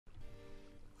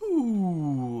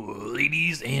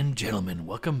Ladies and gentlemen,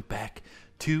 welcome back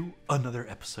to another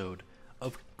episode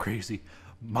of Crazy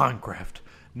Minecraft.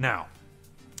 Now,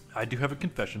 I do have a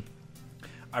confession.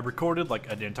 I recorded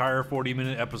like an entire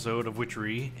 40-minute episode of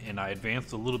Witchery, and I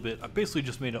advanced a little bit. I basically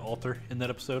just made an altar in that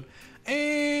episode,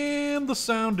 and the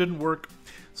sound didn't work.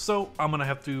 So I'm gonna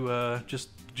have to just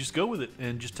go with it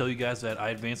and just tell you guys that I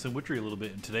advanced in Witchery a little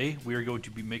bit. And today we are going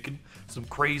to be making some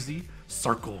crazy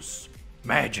circles,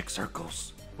 magic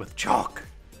circles with chalk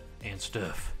and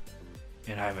stuff.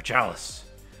 And I have a chalice.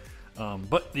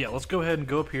 But yeah, let's go ahead and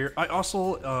go up here. I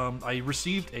also I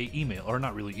received a email, or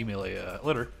not really email, a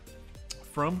letter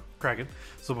from Kraken.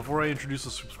 So before I introduce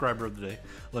the subscriber of the day,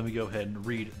 let me go ahead and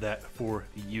read that for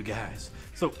you guys.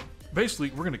 So basically,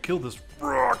 we're gonna kill this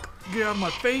rock. Get out of my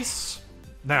face.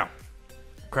 Now,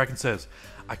 Kraken says,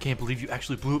 I can't believe you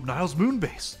actually blew up Niall's moon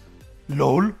base.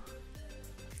 LOL.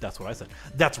 That's what I said.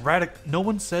 That's radical. No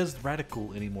one says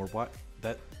radical anymore. What?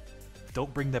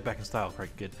 Don't bring that back in style,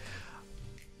 Kraken Kid.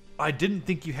 I didn't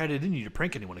think you had it in you to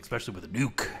prank anyone, especially with a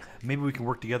nuke. Maybe we can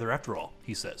work together after all,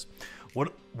 he says.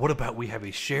 What about we have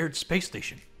a shared space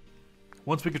station?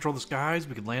 Once we control the skies,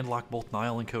 we can landlock both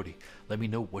Niall and Cody. Let me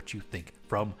know what you think.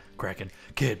 From Kraken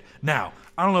Kid. Now,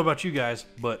 I don't know about you guys,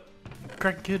 but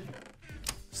Kraken Kid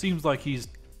seems like he's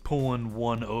pulling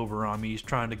one over on me. He's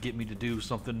trying to get me to do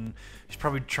something. He's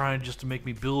probably trying just to make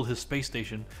me build his space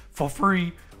station for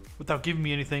free without giving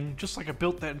me anything, just like I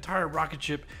built that entire rocket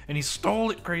ship, and he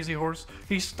stole it, Crazy Horse.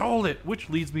 He stole it, which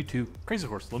leads me to Crazy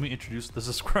Horse. Let me introduce the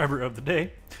subscriber of the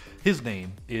day. His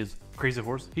name is Crazy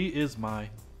Horse. He is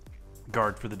my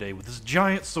guard for the day with this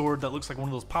giant sword that looks like one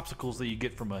of those popsicles that you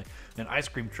get from an ice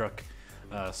cream truck.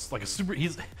 Like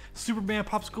he's Superman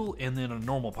popsicle and then a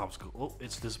normal popsicle. Oh,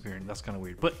 it's disappearing. That's kind of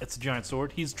weird, but it's a giant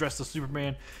sword. He's dressed as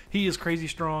Superman. He is crazy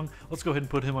strong. Let's go ahead and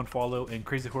put him on follow. And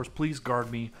Crazy Horse, please guard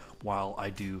me while I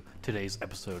do today's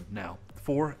episode. Now,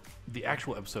 for the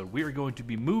actual episode, we are going to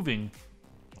be moving.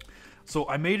 So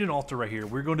I made an altar right here.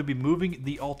 We're going to be moving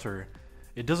the altar.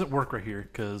 It doesn't work right here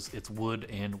because it's wood,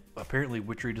 and apparently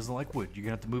Witchery doesn't like wood. You're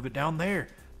gonna have to move it down there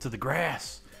to the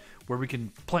grass, where we can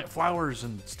plant flowers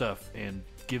and stuff and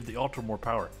give the altar more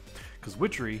power. Because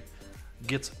Witchery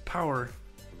gets power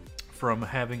from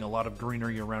having a lot of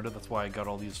greenery around it. That's why I got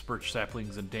all these birch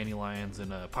saplings and dandelions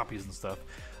and poppies and stuff.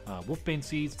 Wolfbane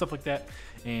seeds, stuff like that.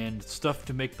 And stuff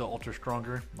to make the altar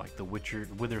stronger, like the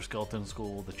wither skeleton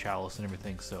skull, the chalice, and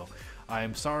everything. So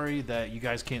I'm sorry that you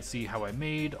guys can't see how I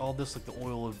made all this, like the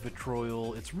oil of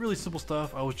vitriol. It's really simple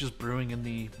stuff. I was just brewing in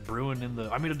the,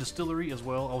 I made a distillery as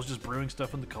well. I was just brewing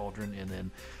stuff in the cauldron and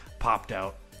then popped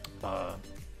out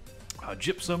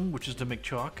gypsum, which is to make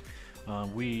chalk.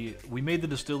 We made the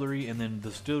distillery, and then the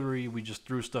distillery we just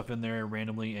threw stuff in there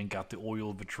randomly and got the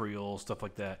oil, vitriol, stuff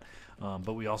like that.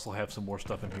 But we also have some more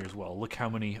stuff in here as well. Look how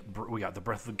many we got. The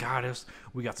breath of the goddess.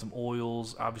 We got some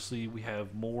oils. Obviously, we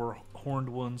have more horned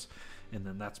ones, and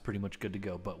then that's pretty much good to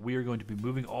go. But we are going to be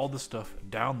moving all the stuff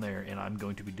down there, and I'm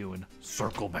going to be doing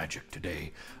circle magic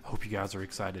today. I hope you guys are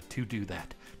excited to do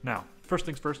that. Now, first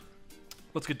things first.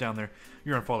 Let's get down there.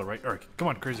 You're on follow, right? All right, come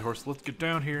on, Crazy Horse. Let's get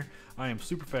down here. I am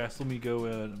super fast. Let me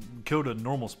go to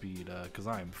normal speed because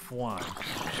I am flying.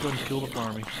 Go ahead and kill the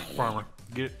farmer.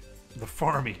 Get it? The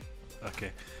farmy.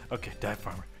 Okay, die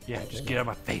farmer. Yeah, just get out of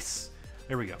my face.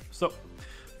 There we go. So,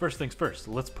 first things first.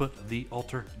 Let's put the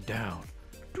altar down.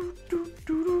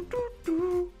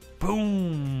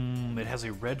 Boom! It has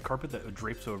a red carpet that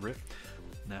drapes over it.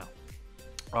 Now,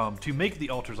 to make the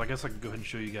altars, I guess I can go ahead and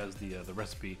show you guys the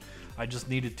recipe. I just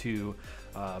needed to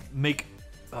make,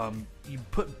 you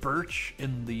put birch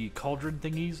in the cauldron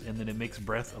thingies, and then it makes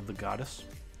breath of the goddess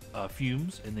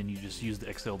fumes, and then you just use the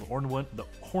exhale, the horned one,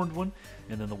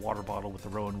 and then the water bottle with the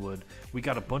rowan wood. We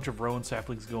got a bunch of rowan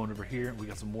saplings going over here. We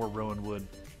got some more rowan wood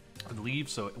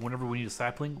leaves, so whenever we need a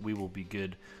sapling, we will be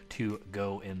good to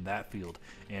go in that field.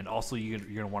 And also, you're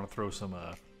gonna want to throw some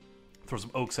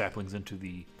oak saplings into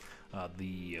the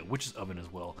witch's oven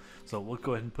as well. So we'll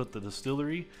go ahead and put the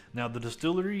distillery. Now the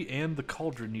distillery and the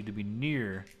cauldron need to be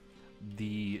near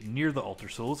the altar.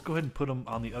 So let's go ahead and put them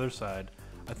on the other side.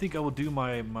 I think I will do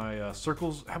my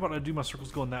circles. How about I do my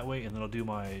circles going that way, and then I'll do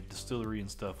my distillery and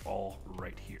stuff all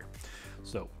right here.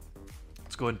 So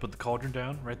let's go ahead and put the cauldron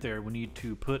down right there. We need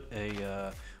to put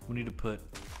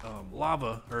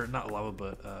lava, or not lava,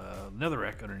 but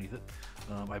netherrack underneath it.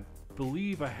 I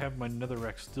believe I have my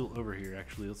netherrack still over here.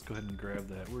 Actually, let's go ahead and grab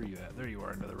that. Where are you at? There you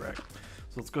are, netherrack.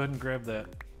 So let's go ahead and grab that.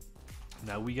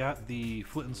 Now we got the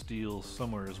flint and steel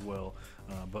somewhere as well,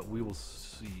 but we will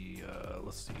see.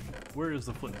 Let's see, where is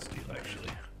the flint and steel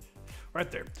actually? Right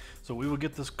there. So we will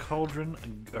get this cauldron,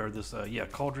 or this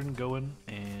cauldron going,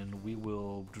 and we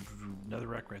will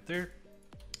netherrack right there.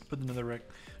 put the netherrack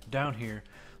down here,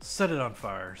 set it on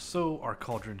fire so our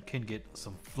cauldron can get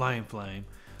some flame.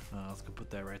 Let's go put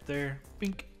that right there,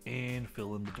 bink, and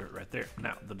fill in the dirt right there.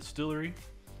 Now the distillery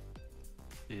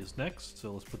is next,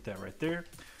 so let's put that right there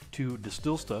to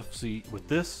distill stuff. See, with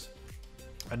this,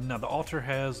 and now the altar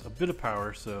has a bit of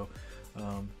power, so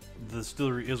the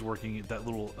distillery is working. That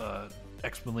little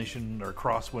explanation or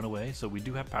cross went away, so we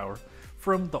do have power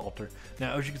from the altar.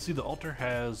 Now, as you can see, the altar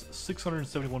has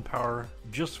 671 power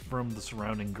just from the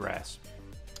surrounding grass.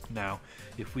 Now,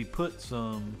 if we put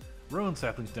some rowan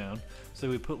saplings down, so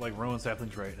we put like rowan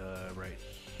saplings right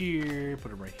here,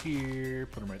 put them right here,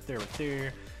 put them right there,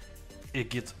 it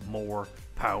gets more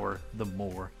power the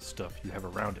more stuff you have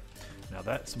around it. Now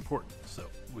that's important. So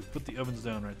we put the ovens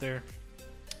down right there,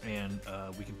 and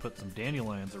we can put some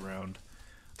dandelions around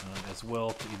as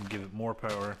well to even give it more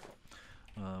power.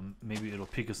 Maybe it'll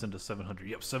peak us into 700.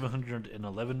 Yep,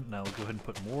 711. Now we'll go ahead and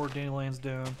put more dandelions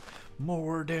down,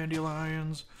 more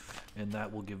dandelions, and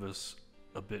that will give us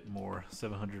a bit more.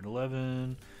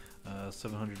 711,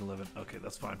 711. Okay,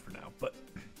 that's fine for now. But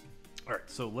all right,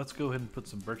 so let's go ahead and put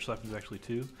some birch saplings actually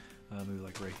too. Maybe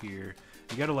like right here.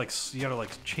 You gotta like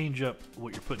change up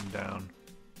what you're putting down,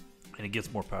 and it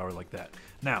gets more power like that.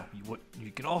 Now, what you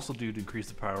can also do to increase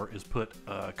the power is put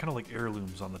kind of like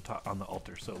heirlooms on the top on the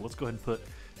altar. So let's go ahead and put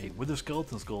a wither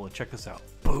skeleton skull, and check this out.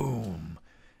 Boom!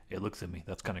 It looks at me.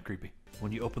 That's kind of creepy.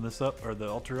 When you open this up, or the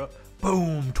altar up,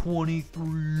 boom!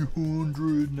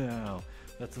 2300 now.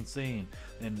 That's insane.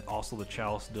 And also the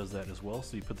chalice does that as well.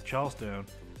 So you put the chalice down,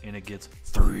 and it gets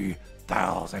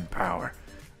 3000 power.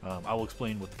 I will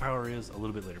explain what the power is a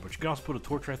little bit later, but you can also put a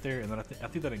torch right there, and then I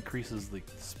think that increases the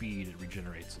speed it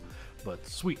regenerates. But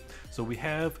sweet. So we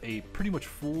have a pretty much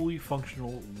fully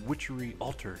functional witchery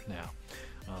altar now.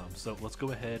 So let's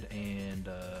go ahead and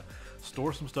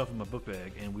store some stuff in my book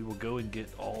bag, and we will go and get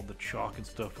all the chalk and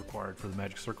stuff required for the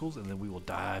magic circles, and then we will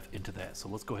dive into that. So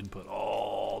let's go ahead and put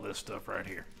all this stuff right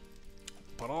here.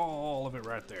 Put all of it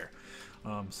right there.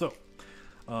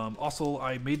 Also,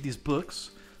 I made these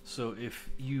books. So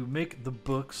if you make the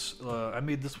books, I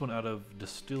made this one out of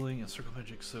distilling and circle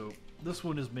magic. So this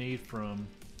one is made from,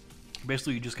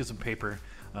 basically you just get some paper,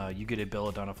 you get a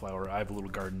belladonna flower, I have a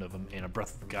little garden of them, and a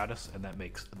breath of the goddess, and that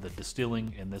makes the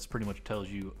distilling, and this pretty much tells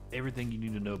you everything you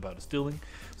need to know about distilling.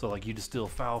 So like you distill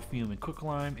foul, fume, and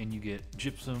quicklime, and you get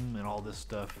gypsum and all this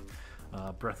stuff.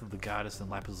 Breath of the goddess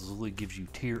and lapis lazuli gives you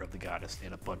tear of the goddess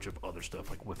and a bunch of other stuff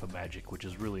like whiff of magic, which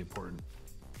is really important.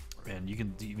 And you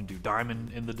can even do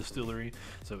diamond in the distillery,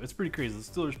 so it's pretty crazy. The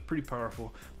distillery is pretty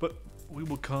powerful, but we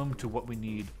will come to what we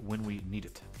need when we need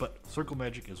it. But circle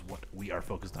magic is what we are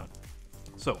focused on.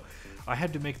 So I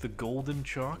had to make the golden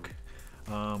chalk,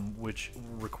 which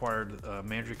required a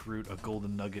mandrake root, a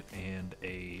golden nugget, and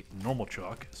a normal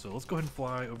chalk. So let's go ahead and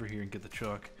fly over here and get the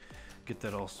chalk, get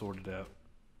that all sorted out.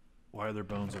 Why are there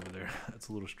bones over there? That's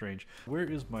a little strange. Where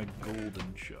is my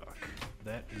golden chalk?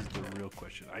 That is the real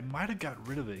question. I might have got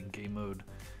rid of it in game mode.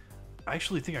 I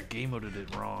actually think I game moded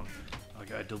it wrong.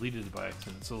 Like I deleted it by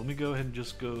accident. So let me go ahead and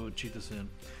just go cheat this in.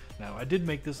 Now I did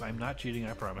make this. I'm not cheating,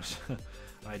 I promise.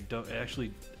 I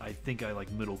think I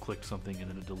like middle clicked something and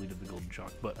then it deleted the golden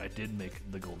chalk, but I did make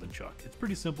the golden chalk. It's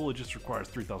pretty simple. It just requires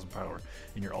 3000 power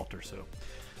in your altar. So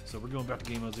we're going back to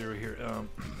game mode 0 here.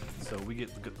 So we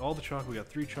get all the chalk. We got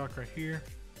 3 chalk right here.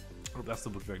 Oh, that's the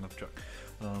book bag, not the chalk.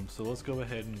 So let's go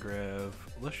ahead and grab.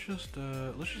 Let's see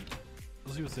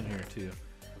what's in here too.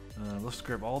 Let's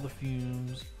grab all the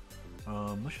fumes.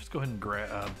 Let's just go ahead and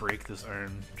break this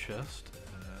iron chest,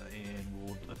 and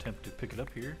we'll attempt to pick it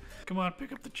up here. Come on,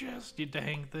 pick up the chest, you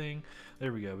dang thing.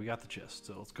 There we go. We got the chest.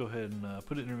 So let's go ahead and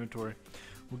put it in inventory.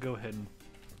 We'll go ahead and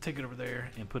take it over there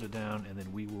and put it down, and then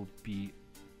we will be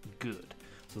good.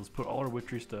 So let's put all our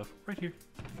witchery stuff right here.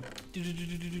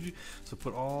 So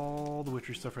put all the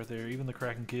witchery stuff right there. Even the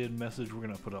Kraken Kid message, we're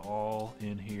going to put it all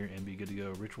in here and be good to go.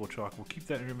 Ritual chalk, we'll keep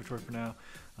that in inventory for now.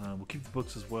 We'll keep the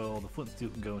books as well. The flint and steel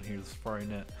can go in here. The safari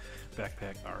net,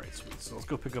 backpack. Alright, sweet. So let's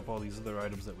go pick up all these other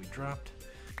items that we dropped,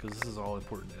 because this is all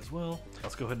important as well.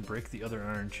 Let's go ahead and break the other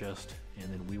iron chest,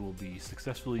 and then we will be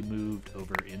successfully moved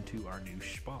over into our new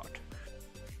spot.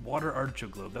 Water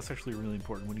artichoke globe, that's actually really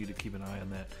important. We need to keep an eye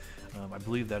on that. I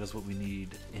believe that is what we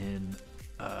need in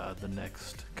the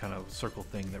next kind of circle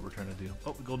thing that we're trying to do.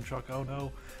 Oh, the golden chalk, oh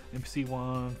no. NPC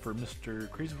 1 for Mr.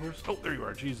 Crazy Horse. Oh, there you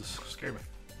are, Jesus, scared me.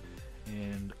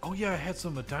 And, oh yeah, I had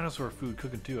some dinosaur food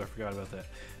cooking too, I forgot about that.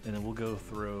 And then we'll go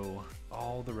throw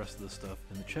all the rest of this stuff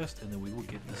in the chest, and then we will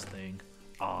get this thing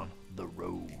on the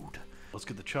road. Let's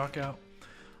get the chalk out.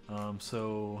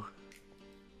 So,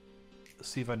 let's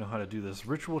see if I know how to do this.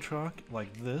 Ritual chalk,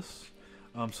 like this.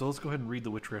 So let's go ahead and read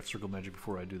the witchcraft circle magic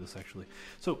before I do this, actually.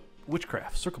 So,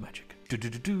 witchcraft circle magic.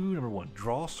 Number 1,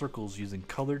 draw circles using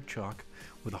colored chalk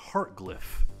with a heart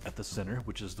glyph at the center,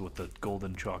 which is what the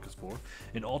golden chalk is for.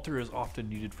 An altar is often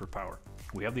needed for power.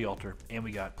 We have the altar, and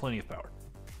we got plenty of power.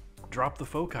 Drop the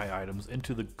foci items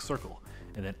into the circle,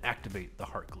 and then activate the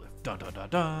heart glyph. Da da da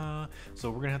da.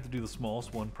 So we're gonna have to do the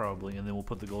smallest one probably, and then we'll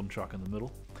put the golden chalk in the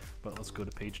middle. But let's go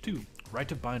to page 2.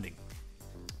 Rite of binding.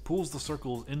 Pulls the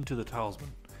circles into the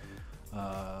talisman.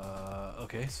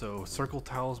 Okay, so circle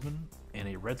talisman and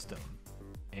a redstone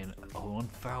and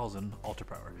 1,000 altar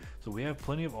power. So we have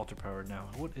plenty of altar power now.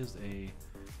 What is a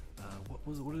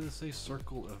what did it say?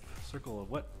 Circle of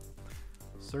what?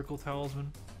 Circle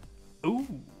talisman.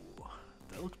 Ooh,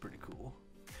 that looks pretty cool.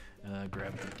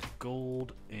 Grab the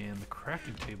gold and the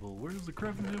crafting table. Where's the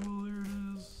crafting table? There it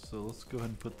is. So let's go ahead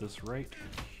and put this right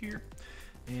here,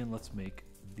 and let's make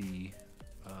the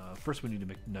first we need to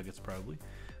make nuggets, probably.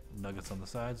 Nuggets on the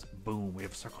sides. Boom, we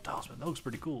have a circle talisman. That looks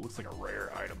pretty cool. It looks like a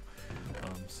rare item.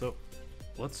 So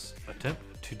let's attempt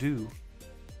to do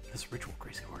this ritual,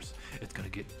 Crazy Horse. It's gonna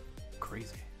get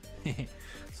crazy.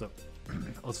 So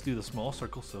let's do the small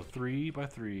circle. So 3 by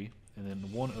 3, and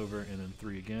then 1 over, and then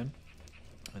 3 again,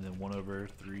 and then 1 over,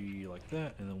 3 like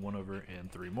that, and then 1 over, and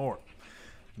 3 more.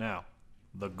 Now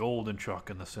the golden chalk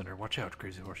in the center. Watch out,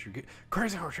 Crazy Horse.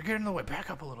 Crazy Horse, you're getting in the way. Back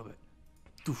up a little bit.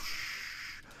 Doosh.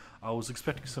 I was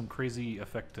expecting some crazy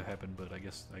effect to happen, but I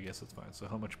guess it's fine. So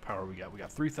how much power we got? We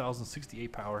got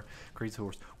 3,068 power. Crazy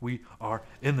Horse. We are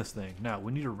in this thing. Now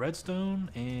we need a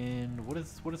redstone, and what it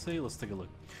say? Let's take a look.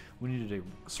 We needed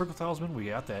a circle talisman. We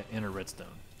got that, and a redstone.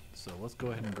 So let's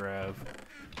go ahead and grab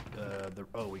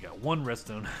we got 1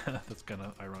 redstone. That's kind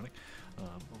of ironic.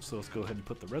 So let's go ahead and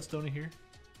put the redstone in here.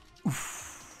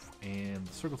 Oof. And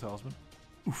the circle talisman.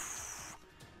 Oof.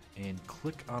 And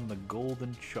click on the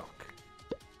golden chalk.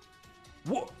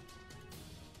 Whoa!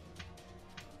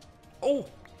 Oh!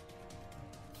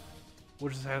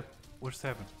 What just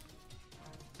happened?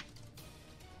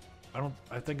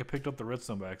 I think I picked up the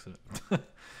redstone by accident.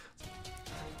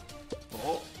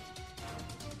 Oh!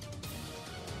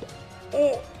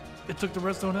 Oh! It took the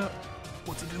redstone out.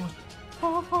 What's it doing?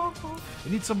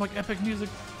 It needs some like epic music.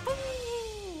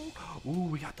 Ooh,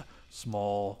 we got the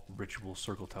small ritual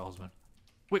circle talisman.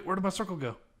 Wait, where did my circle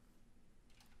go?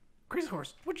 Crazy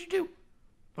Horse, what'd you do?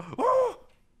 Oh!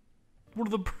 One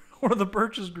of the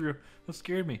birches grew. That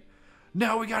scared me.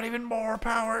 Now we got even more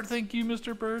power. Thank you,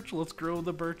 Mr. Birch. Let's grow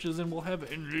the birches and we'll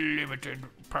have unlimited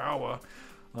power.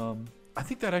 I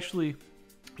think that actually,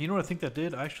 you know what I think that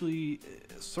did? Actually,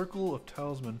 circle of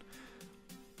talisman.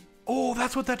 Oh,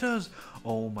 that's what that does.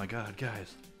 Oh my God,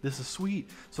 guys, this is sweet.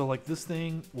 So like this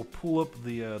thing will pull up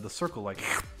the circle like.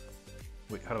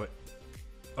 Wait, how do I?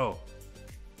 Oh,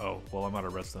 well, I'm out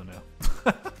of redstone now.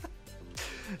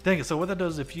 Dang it, so what that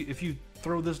does, if you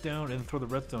throw this down and throw the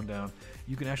redstone down,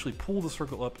 you can actually pull the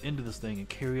circle up into this thing and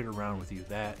carry it around with you.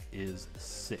 That is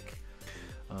sick.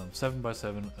 7 by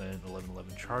 7 and 11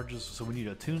 charges. So we need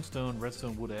a tombstone,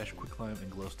 redstone, wood ash, quicklime, and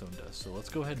glowstone dust. So let's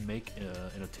go ahead and make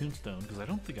a tombstone, because I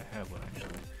don't think I have one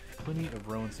actually. Plenty of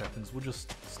rowan saplings. We'll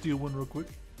just steal one real quick.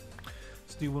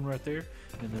 Steal one right there.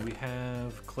 And then we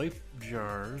have clay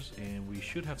jars, and we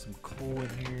should have some coal in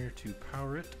here to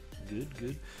power it.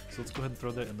 Good. So let's go ahead and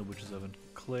throw that in the witch's oven.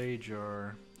 Clay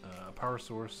jar, power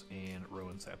source, and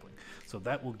rowan sapling. So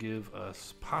that will give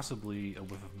us possibly a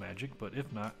whiff of magic, but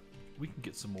if not, we can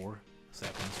get some more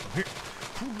saplings from here.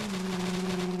 Ooh,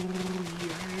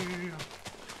 yeah.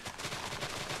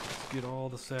 Let's get all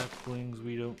the saplings.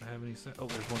 We don't have any oh,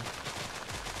 there's one.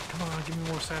 Come on, give me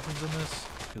more saplings in this,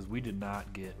 because we did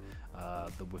not get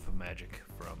the whiff of magic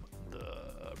from the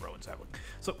rowan sapling.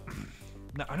 So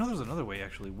now I know there's another way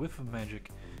actually. Whiff of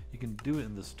magic, you can do it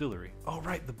in the distillery. Oh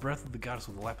right, the breath of the goddess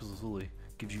with the lapis lazuli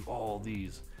gives you all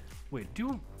these. Wait,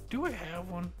 do I have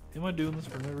one? Am I doing this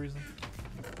for no reason?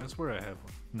 I swear I have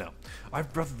one. No, I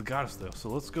have breath of the goddess though. So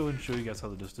let's go and show you guys how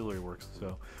the distillery works.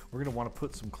 So we're gonna want to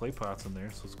put some clay pots in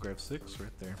there. So let's grab 6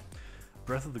 right there.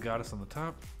 Breath of the goddess on the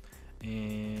top,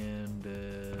 and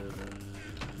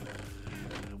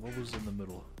what was in the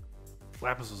middle?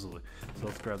 Lapis lazuli. So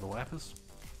let's grab the lapis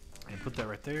and put that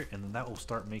right there, and then that will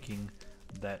start making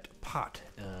that pot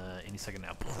any second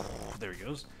now. There he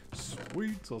goes.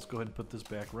 Sweet. So let's go ahead and put this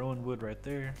back. Rowan wood right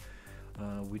there.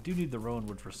 We do need the rowan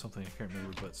wood for something I can't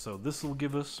remember, but so this will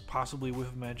give us possibly a whiff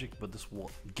of magic, but this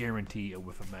will guarantee a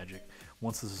whiff of magic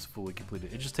once this is fully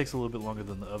completed. It just takes a little bit longer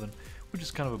than the oven, which is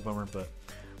kind of a bummer, but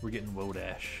we're getting wood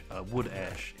ash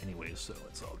anyways, so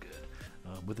it's all good.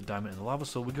 With the diamond and the lava,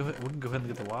 so we can go ahead and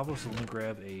get the lava. So let me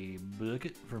grab a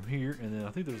bucket from here, and then I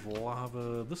think there's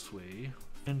lava this way.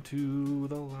 into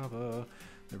the lava.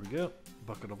 There we go.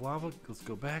 Bucket of lava. Let's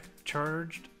go back.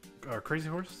 Charged. Our crazy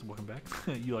horse. Welcome back.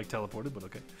 You like teleported, but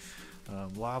okay.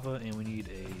 Lava, and we need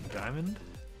a diamond,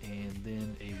 and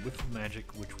then a whiff of magic,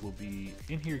 which will be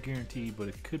in here guaranteed, but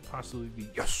it could possibly be.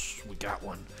 Yes, we got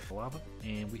one. Lava,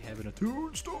 and we have an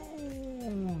attuned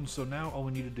stone. So now all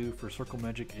we need to do for circle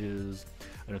magic is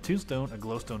an attuned stone, a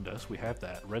glowstone dust. We have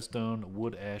that. Redstone,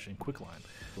 wood, ash, and quicklime.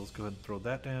 So let's go ahead and throw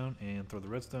that down, and throw the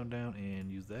redstone down,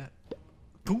 and use that.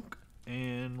 Tunk.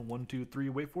 And 1, 2, 3.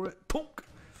 Wait for it. Tunk.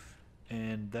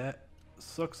 And that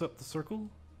sucks up the circle,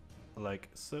 like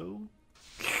so,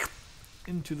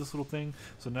 into this little thing.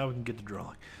 So now we can get to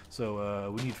drawing.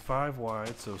 So we need 5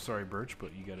 wide. So sorry, Birch,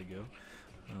 but you gotta go.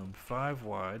 5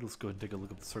 wide. Let's go ahead and take a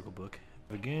look at the circle book.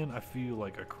 Again, I feel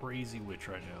like a crazy witch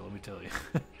right now. Let me tell you.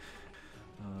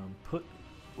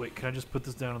 Wait, can I just put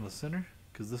this down in the center?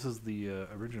 Because this is the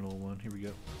original one. Here we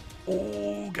go.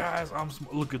 Oh, guys,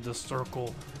 look at this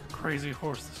circle. Crazy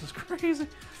horse. This is crazy.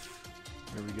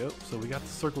 There we go. So we got the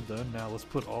circle done. Now let's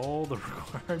put all the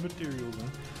required materials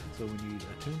in. So we need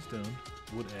a tombstone,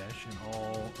 wood ash, and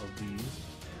all of these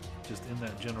just in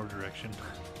that general direction.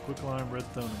 Quicklime,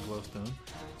 redstone, and glowstone.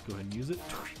 Let's go ahead and use it.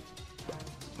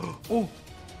 Oh!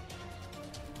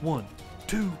 1,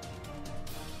 2,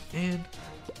 and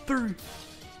 3,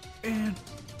 and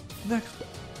next,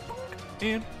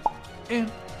 and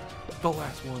the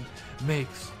last one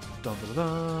makes dun dun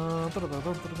dun dun dun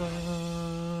dun dun dun.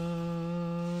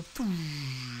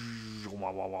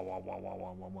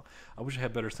 I wish I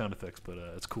had better sound effects, but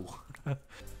it's cool.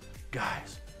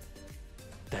 Guys,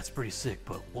 that's pretty sick,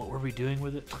 but what were we doing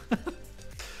with it?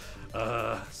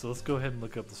 So let's go ahead and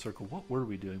look up the circle. What were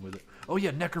we doing with it? Oh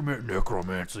yeah,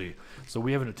 necromancy. So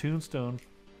we have an attuned stone,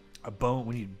 a bone.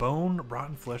 We need bone,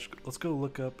 rotten flesh. Let's go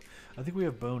look up. I think we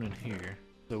have bone in here.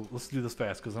 So let's do this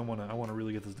fast because I wanna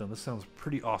really get this done. This sounds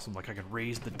pretty awesome. Like I could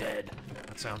raise the dead.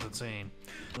 That sounds insane.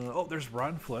 Oh, there's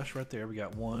rotten flesh right there. We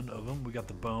got one of them. We got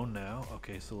the bone now.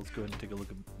 Okay, so let's go ahead and take a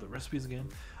look at the recipes again.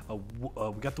 We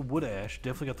got the wood ash.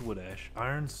 Definitely got the wood ash.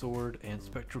 Iron sword and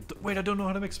spectral. Wait, I don't know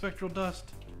how to make spectral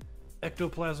dust.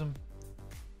 Ectoplasm.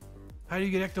 How do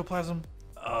you get ectoplasm?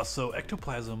 So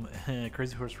ectoplasm,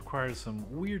 Crazy Horse requires some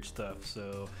weird stuff.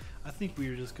 So I think we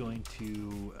are just going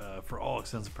to, for all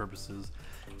extents and purposes,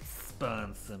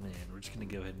 spawn some in. We're just going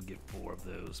to go ahead and get 4 of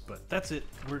those. But that's it.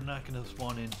 We're not going to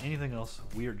spawn in anything else.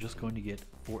 We are just going to get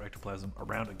 4 ectoplasm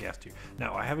around a gas tier.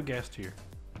 Now I have a gas tier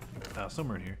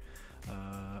somewhere in here.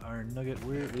 Iron nugget,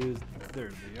 where is,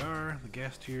 there they are, the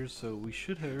gas tiers. So we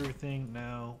should have everything.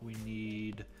 Now we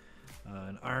need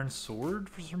an iron sword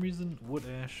for some reason, wood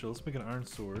ash. So let's make an iron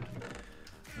sword.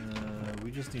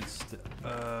 We just need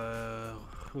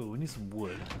we need some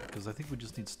wood because I think we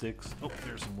just need sticks. Oh,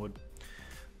 there's some wood.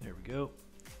 There we go.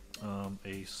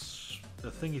 A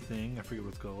thingy thing, I forget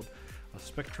what it's called. A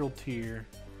spectral tier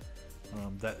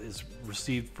that is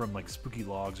received from like spooky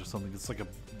logs or something. It's like a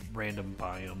random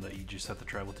biome that you just have to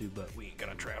travel to, but we ain't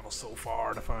gonna travel so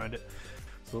far to find it.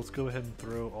 So let's go ahead and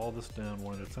throw all this down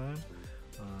one at a time.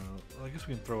 I guess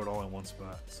we can throw it all in one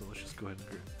spot. So let's just go ahead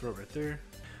and throw it right there.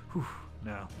 Whew.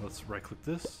 Now let's right click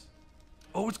this.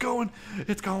 Oh, it's going!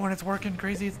 It's going! It's working!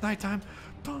 Crazy! It's nighttime!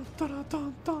 Dun, dun, dun,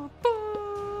 dun, dun,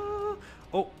 dun.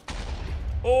 Oh!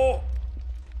 Oh!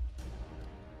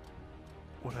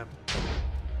 What happened?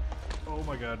 Oh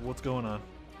my god, what's going on?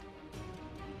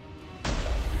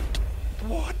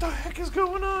 What the heck is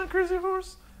going on, Crazy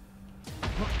Horse?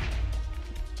 What?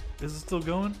 Is it still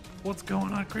going? What's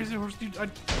going on, Crazy Horse? Dude,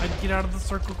 I'd get out of the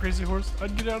circle, Crazy Horse.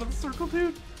 I'd get out of the circle,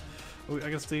 dude. Oh, I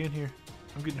gotta stay in here.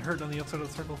 I'm getting hurt on the outside of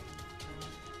the circle.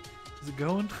 Is it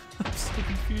going? I'm so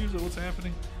confused at what's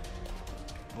happening.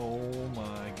 Oh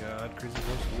my god, Crazy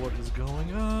Horse, what is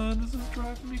going on? This is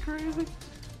driving me crazy.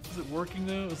 Is it working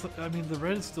though? I mean, the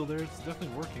red is still there. It's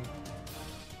definitely working.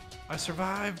 I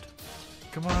survived.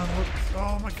 Come on, look.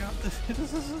 Oh my god,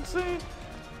 this is insane.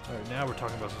 Alright, now we're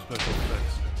talking about some special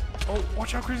effects. Oh,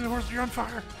 watch out, Crazy Horse, you're on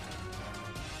fire.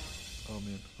 Oh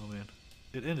man, oh man.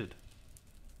 It ended.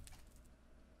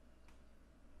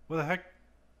 What the heck?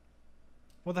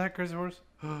 What the heck, Crazy Horse?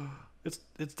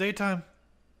 It's daytime.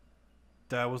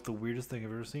 That was the weirdest thing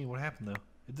I've ever seen. What happened though?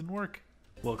 It didn't work.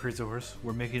 Well, Crazy Horse,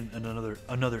 we're making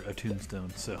another attuned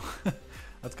stone, so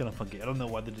that's kind of funky. I don't know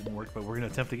why that didn't work, but we're gonna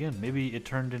attempt again. Maybe it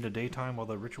turned into daytime while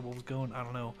the ritual was going. I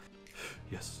don't know.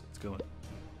 Yes, it's going.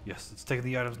 Yes, it's taking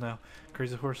the items now.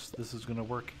 Crazy Horse, this is gonna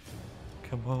work.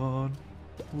 Come on,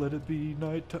 let it be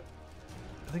night.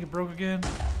 I think it broke again.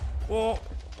 Oh,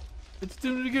 it's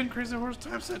doing it again, Crazy Horse.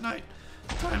 Time set night.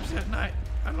 Time set night.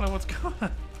 I don't know what's going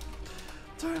on.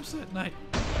 Time set night.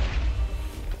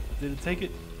 Did it take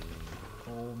it?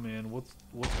 Oh man, what's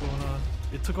going on?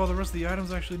 It took all the rest of the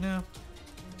items actually now.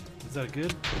 Is that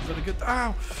good? Is that a good?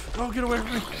 Ow! Oh, get away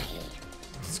from me!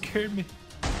 It scared me.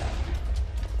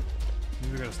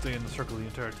 Maybe I gotta stay in the circle the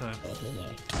entire time.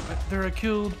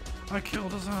 I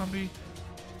killed a zombie.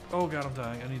 Oh god, I'm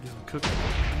dying. I need some cooked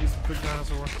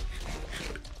dinosaur.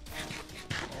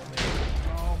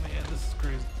 Oh man, this is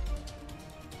crazy.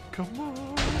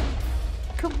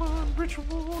 Come on,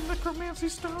 ritual necromancy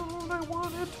stone. I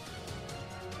want it.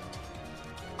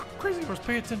 Crazy horse,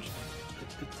 pay attention.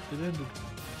 It ended.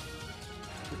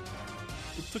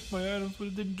 It took my items, but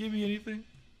it didn't give me anything.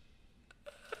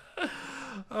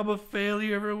 I'm a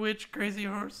failure of a witch, Crazy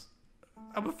Horse.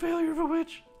 I'm a failure of a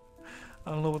witch.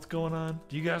 I don't know what's going on.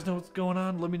 Do you guys know what's going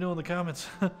on? Let me know in the comments.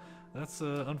 That's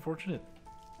unfortunate.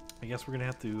 I guess we're gonna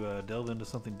have to delve into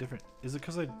something different. Is it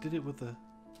because I did it with a?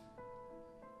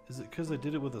 Is it because I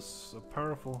did it with a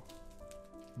powerful?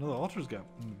 No, the altar's got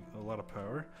a lot of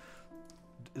power.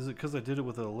 Is it because I did it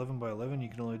with an 11 by 11? You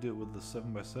can only do it with the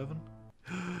 7 by 7.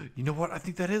 You know what? I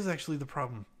think that is actually the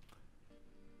problem.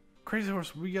 Crazy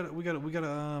Horse, we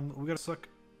gotta suck.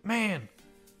 Man,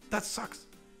 that sucks.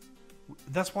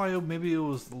 That's why maybe it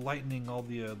was lightening all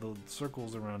the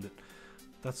circles around it.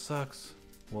 That sucks.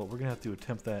 Well, we're gonna have to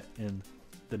attempt that in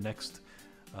the next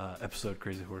episode,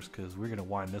 Crazy Horse, because we're gonna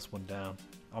wind this one down.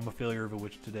 I'm a failure of a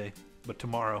witch today, but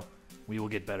tomorrow we will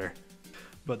get better.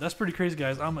 But that's pretty crazy,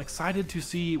 guys. I'm excited to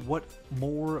see what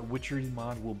more Witchery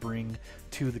mod will bring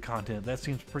to the content. That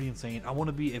seems pretty insane. I want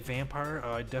to be a vampire.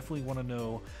 I definitely want to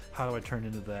know how do I turn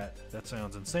into that. That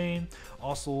sounds insane.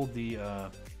 Also, the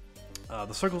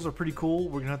circles are pretty cool.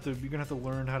 You're gonna have to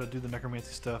learn how to do the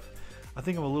necromancy stuff. I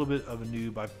think I'm a little bit of a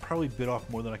noob. I probably bit off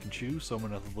more than I can chew, so I'm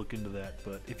gonna have to look into that.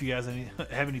 But if you guys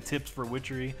have any tips for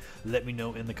witchery, let me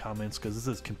know in the comments, because this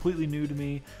is completely new to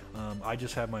me. I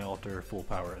just have my altar full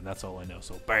power, and that's all I know.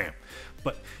 So bam.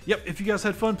 But yep, if you guys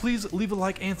had fun, please leave a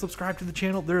like and subscribe to the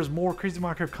channel. There is more Crazy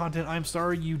Minecraft content. I'm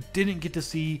sorry you didn't get to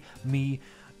see me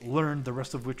learn the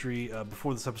rest of witchery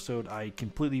before this episode. I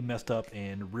completely messed up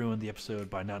and ruined the episode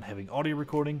by not having audio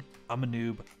recording. I'm a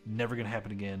noob, never gonna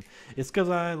happen again. It's because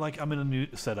I'm in a new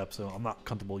setup, so I'm not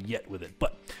comfortable yet with it.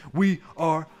 But we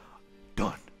are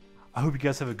done. I hope you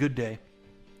guys have a good day.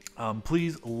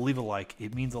 Please leave a like.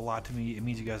 It means a lot to me. It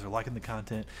means you guys are liking the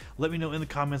content. Let me know in the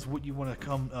comments what you want to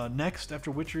come next after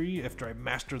witchery, after I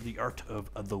master the art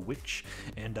of the witch.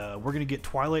 And we're going to get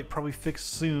Twilight probably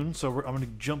fixed soon, so I'm going to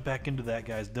jump back into that,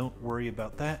 guys. Don't worry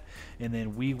about that. And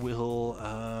then we will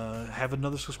have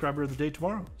another subscriber of the day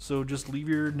tomorrow. So just leave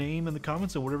your name in the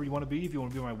comments and whatever you want to be. If you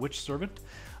want to be my witch servant,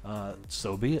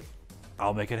 so be it.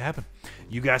 I'll make it happen.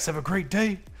 You guys have a great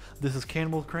day. This is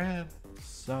Cannibal Crab.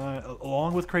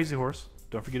 Along with Crazy Horse.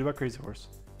 Don't forget about Crazy Horse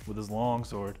with his long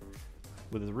sword,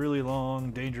 with his really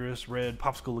long, dangerous red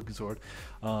popsicle looking sword.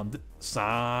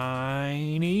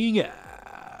 Signing out.